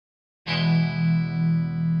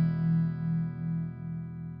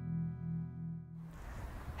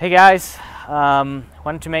Hey guys,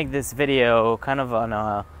 wanted to make this video kind of on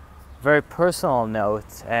a very personal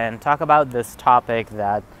note and talk about this topic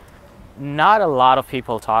that not a lot of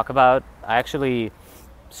people talk about. I actually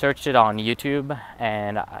searched it on YouTube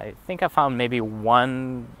and I think I found maybe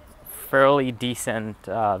one fairly decent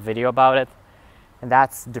video about it, and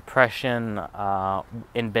that's depression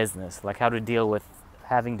in business, like how to deal with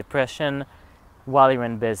having depression while you're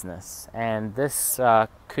in business. And this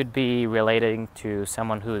could be relating to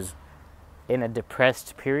someone who's in a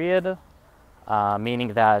depressed period,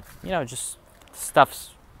 meaning that, just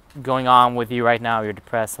stuff's going on with you right now, you're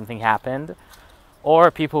depressed, something happened, or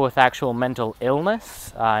people with actual mental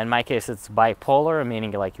illness. In my case, it's bipolar,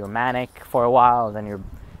 meaning like you're manic for a while, then you're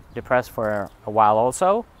depressed for a while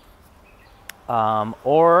also,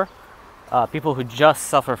 or people who just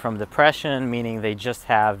suffer from depression, meaning they just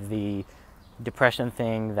have the depression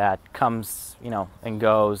thing that comes, and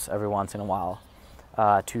goes every once in a while,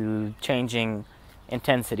 to changing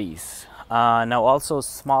intensities. Now, also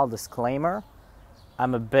small disclaimer: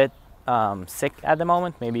 I'm a bit sick at the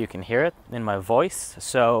moment. Maybe you can hear it in my voice.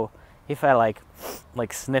 So if I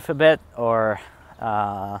like sniff a bit or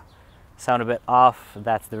sound a bit off,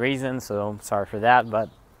 that's the reason. So I'm sorry for that, but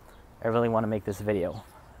I really want to make this video.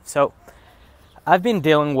 So I've been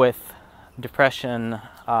dealing with depression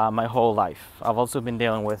my whole life. I've also been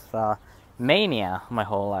dealing with mania my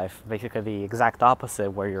whole life, basically the exact opposite,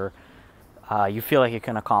 where you feel like you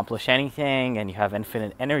can accomplish anything and you have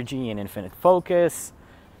infinite energy and infinite focus,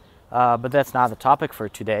 but that's not the topic for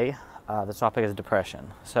today. The topic is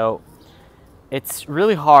depression. So it's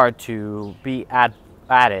really hard to be at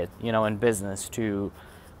it, in business, to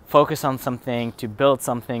focus on something, to build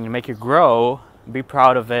something, to make it grow, be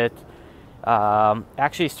proud of it,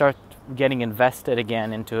 actually start getting invested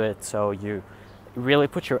again into it, so you really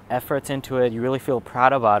put your efforts into it, you really feel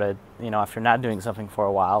proud about it, after not doing something for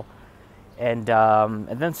a while, and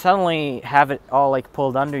then suddenly have it all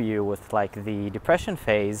pulled under you with the depression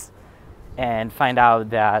phase, and find out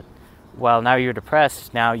that, well, now you're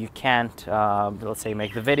depressed, now you can't, let's say,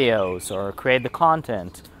 make the videos or create the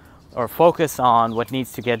content or focus on what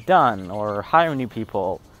needs to get done or hire new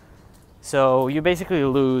people. So you basically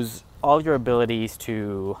lose all your abilities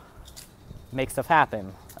to make stuff happen,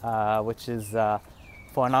 which is,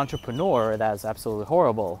 for an entrepreneur, that's absolutely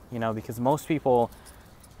horrible, because most people,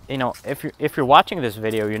 if you're watching this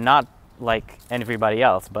video, you're not like everybody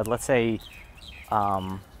else, but let's say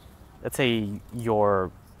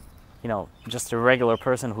you're, just a regular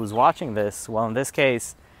person who's watching this. Well, in this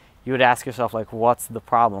case, you would ask yourself, what's the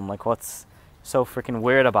problem? What's so freaking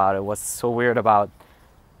weird about it? What's so weird about,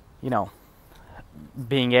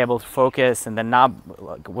 being able to focus and then not,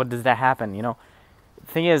 what does that happen? The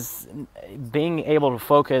thing is, being able to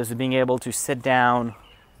focus, being able to sit down,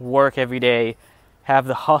 work every day, have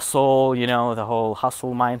the hustle, the whole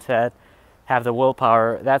hustle mindset, have the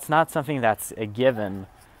willpower, that's not something that's a given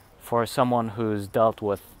for someone who's dealt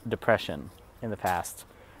with depression in the past.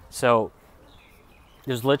 So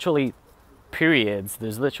there's literally periods,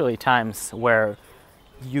 there's literally times where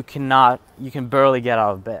you can barely get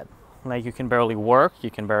out of bed. You can barely work, you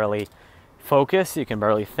can barely focus, you can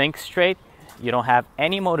barely think straight, you don't have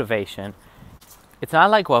any motivation. It's not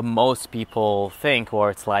like what most people think, where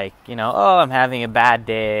it's oh, I'm having a bad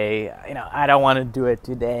day, I don't want to do it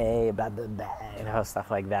today, blah, blah, blah, stuff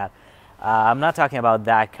like that. I'm not talking about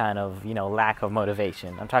that kind of, lack of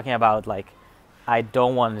motivation. I'm talking about I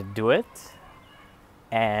don't want to do it,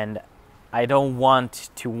 and I don't want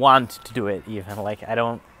to do it even. I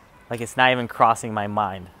don't, it's not even crossing my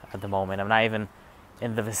mind at the moment. I'm not even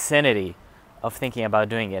in the vicinity of thinking about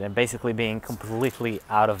doing it, and basically being completely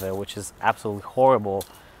out of it, which is absolutely horrible,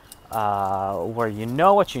 where you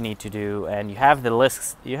know what you need to do and you have the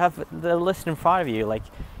list in front of you,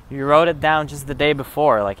 you wrote it down just the day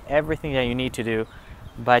before, everything that you need to do,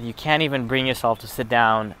 but you can't even bring yourself to sit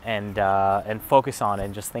down and focus on it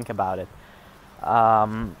and just think about it.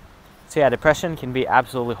 So yeah, depression can be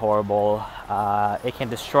absolutely horrible. It can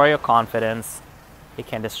destroy your confidence. It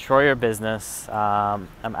can destroy your business. I'm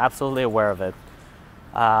absolutely aware of it.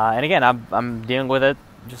 And again, I'm dealing with it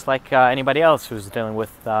just like anybody else who's dealing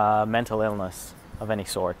with mental illness of any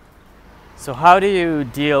sort. So how do you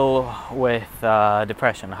deal with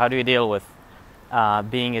depression? How do you deal with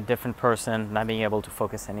being a different person, not being able to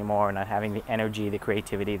focus anymore, not having the energy, the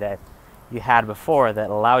creativity that you had before that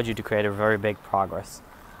allowed you to create a very big progress?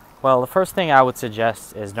 Well, the first thing I would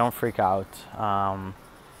suggest is don't freak out.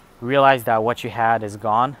 Realize that what you had is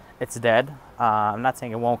gone. It's dead. I'm not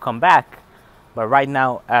saying it won't come back, but right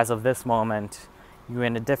now, as of this moment, you're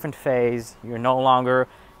in a different phase. You no longer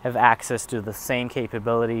have access to the same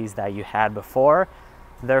capabilities that you had before.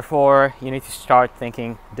 Therefore, you need to start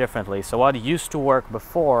thinking differently. So what used to work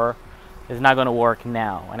before is not going to work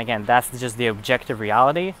now. And again, that's just the objective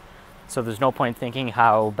reality. So there's no point thinking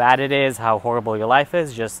how bad it is, how horrible your life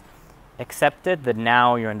is. Just accept it, that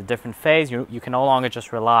now you're in a different phase. You can no longer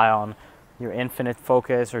just rely on your infinite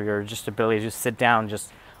focus or your just ability to just sit down,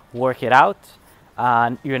 just work it out.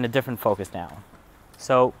 You're in a different focus now.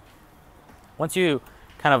 So once you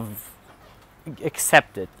kind of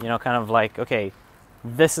accept it, you know, kind of like, okay,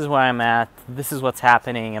 this is where I'm at, this is what's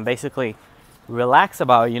happening, and basically relax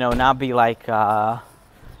about it, you know, not be like a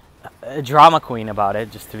drama queen about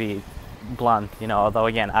it, just to be blunt, you know, although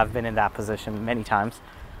again, I've been in that position many times.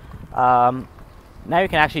 Now you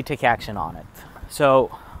can actually take action on it.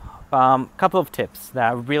 So a couple of tips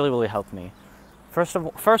that really helped me.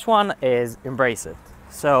 First one is embrace it.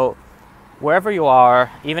 So wherever you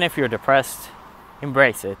are, even if you're depressed,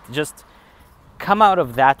 embrace it. Just come out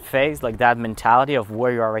of that phase, like that mentality of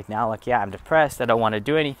where you are right now, like, yeah, I'm depressed, I don't want to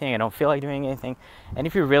do anything, I don't feel like doing anything. And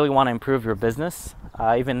if you really want to improve your business,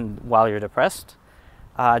 even while you're depressed,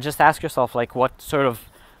 just ask yourself, like, what sort of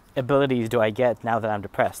abilities do I get now that I'm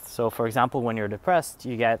depressed? So for example, when you're depressed,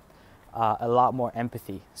 you get a lot more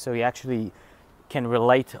empathy. So you actually can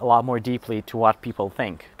relate a lot more deeply to what people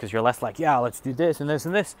think, because you're less like, yeah, let's do this and this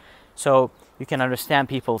and this. So you can understand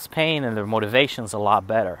people's pain and their motivations a lot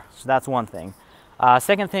better. So that's one thing.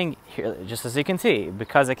 Second thing, here, just as you can see,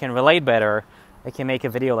 because I can relate better, I can make a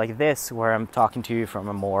video like this where I'm talking to you from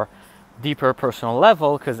a more deeper personal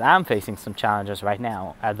level, because I'm facing some challenges right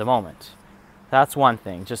now at the moment. That's one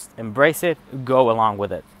thing. Just embrace it, go along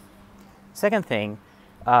with it. Second thing,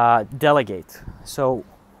 delegate. So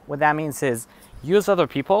what that means is use other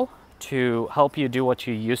people to help you do what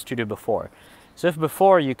you used to do before. So if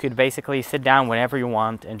before you could basically sit down whenever you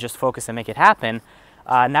want and just focus and make it happen,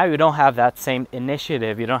 now you don't have that same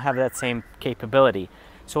initiative, you don't have that same capability.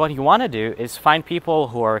 So what you want to do is find people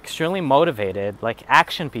who are extremely motivated, like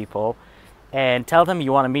action people, and tell them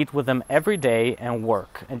you want to meet with them every day and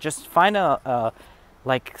work. And just find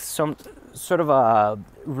like some sort of a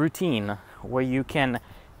routine where you can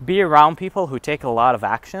be around people who take a lot of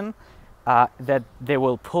action, that they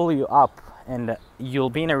will pull you up, and you'll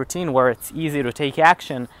be in a routine where it's easy to take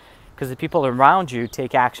action because the people around you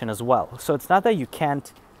take action as well. So it's not that you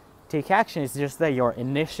can't take action, it's just that your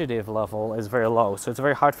initiative level is very low. So it's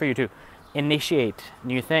very hard for you to initiate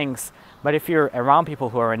new things. But if you're around people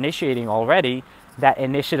who are initiating already, that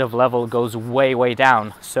initiative level goes way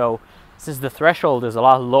down. So since the threshold is a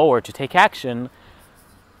lot lower to take action,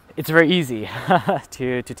 it's very easy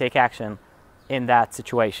to take action in that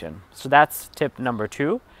situation. So that's tip number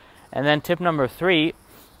 2. And then tip number 3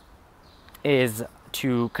 is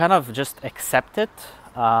to kind of just accept it,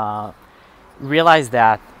 realize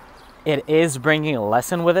that it is bringing a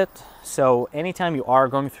lesson with it. So anytime you are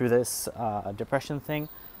going through this depression thing,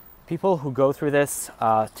 people who go through this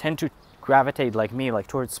tend to gravitate, like me, like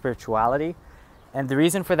towards spirituality. And the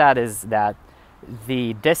reason for that is that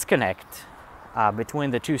the disconnect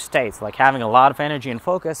between the two states, like having a lot of energy and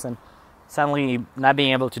focus and suddenly not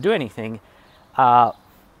being able to do anything,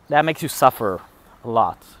 that makes you suffer a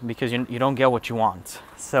lot because you don't get what you want.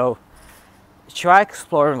 So try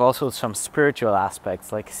exploring also some spiritual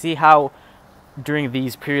aspects, like see how during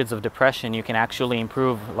these periods of depression you can actually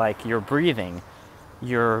improve, like your breathing,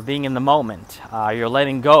 you're being in the moment, you're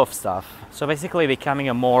letting go of stuff. So basically becoming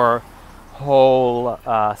a more whole,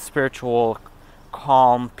 spiritual,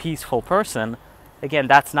 calm, peaceful person. Again,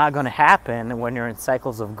 that's not going to happen when you're in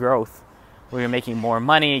cycles of growth, where you're making more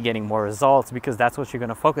money, getting more results, because that's what you're going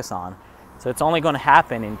to focus on. So it's only going to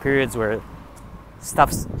happen in periods where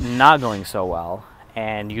stuff's not going so well,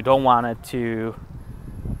 and you don't want it to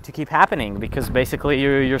keep happening, because basically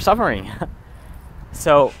you're suffering.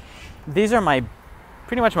 So these are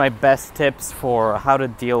pretty much my best tips for how to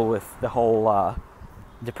deal with the whole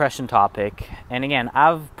depression topic. And again,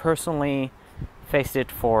 I've personally faced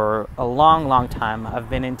it for a long time. I've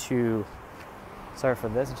been into, sorry for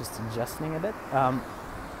this, just adjusting a bit.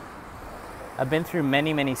 I've been through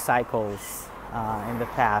many cycles in the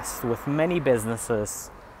past with many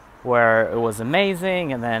businesses where it was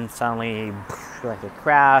amazing, and then suddenly, like, it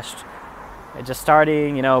crashed. It just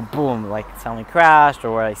starting, you know, boom, like suddenly crashed,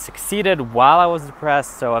 or where I succeeded while I was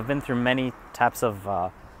depressed. So I've been through many types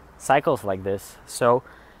of cycles like this. So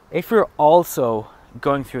if you're also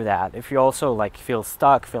going through that, if you also like feel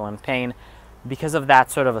stuck, feel in pain because of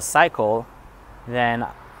that sort of a cycle, then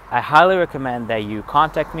I highly recommend that you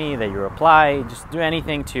contact me, that you reply, just do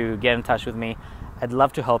anything to get in touch with me. I'd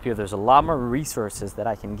love to help you. There's a lot more resources that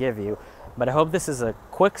I can give you, but I hope this is a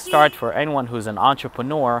quick start for anyone who's an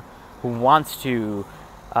entrepreneur who wants to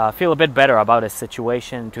feel a bit better about his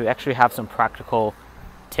situation, to actually have some practical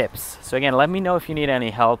tips. So again, let me know if you need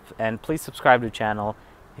any help, and please subscribe to the channel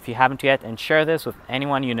if you haven't yet, and share this with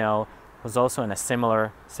anyone you know who's also in a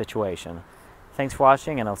similar situation. Thanks for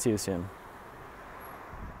watching, and I'll see you soon.